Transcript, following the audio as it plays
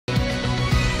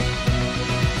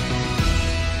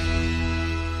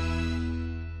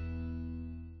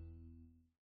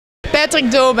Patryk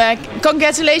Dobek,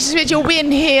 congratulations with your win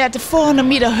here at the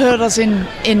 400-meter hurdles in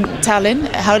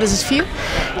Tallinn. How does it feel?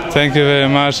 Thank you very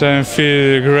much. I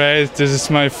feel great. This is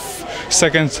my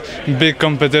second big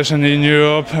competition in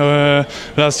Europe.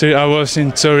 Last year I was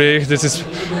in Zurich.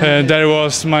 There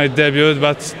was my debut,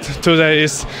 but today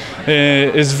is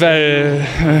very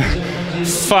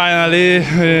finally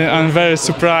I'm very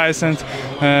surprised and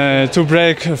to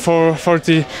break for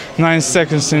 49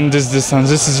 seconds in this distance.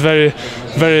 This is very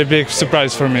big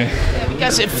surprise for me.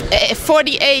 Because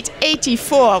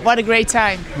 48.84, what a great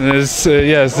time. Yes,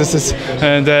 this is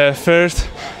the first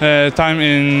time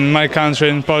in my country,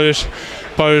 in Polish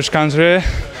country.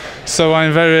 So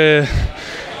I'm very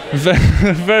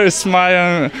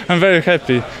smile. I'm very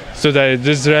happy today,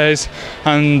 this race,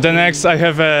 and the next I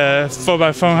have a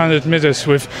 4x400 meters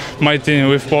with my team,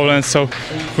 with Poland, so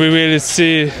we will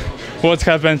see what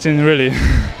happened in really.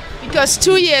 Because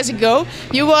 2 years ago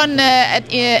you won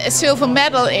a silver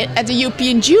medal at the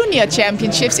European Junior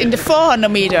Championships in the 400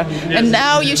 meter, yes. And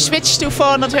now you switched to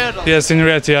 400 hurdles. Yes, in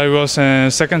reality I was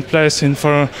second place in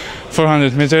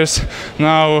 400 meters.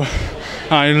 Now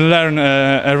I learn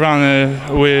a run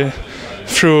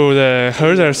through the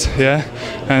hurdles, yeah,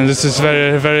 and this is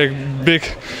very big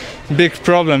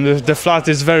problem. The flat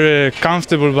is very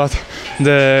comfortable, but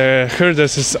the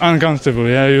hurdles is uncomfortable.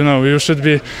 Yeah, you know, you should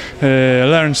be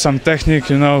learn some technique.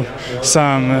 You know,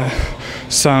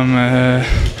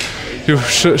 you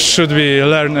should be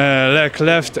learn leg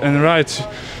left and right.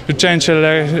 You change a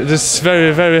leg. This is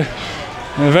very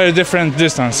different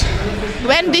distance.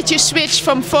 When did you switch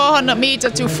from 400 meter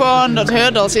to 400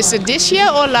 hurdles? Is it this year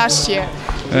or last year?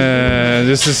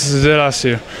 This is the last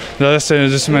year. This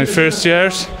is my first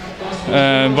year,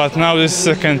 but now this is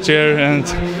second year, and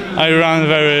I run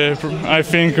I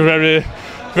think very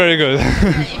good.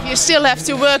 If you still have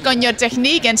to work on your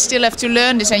technique and still have to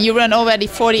learn this, and you run already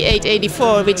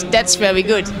 48.84, that's very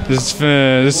good.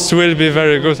 This will be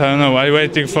very good. I don't know. I'm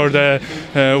waiting for the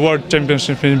World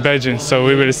Championship in Beijing, so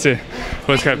we will see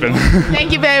what happens.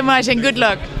 Thank you very much and good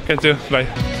luck. Thank you. Bye.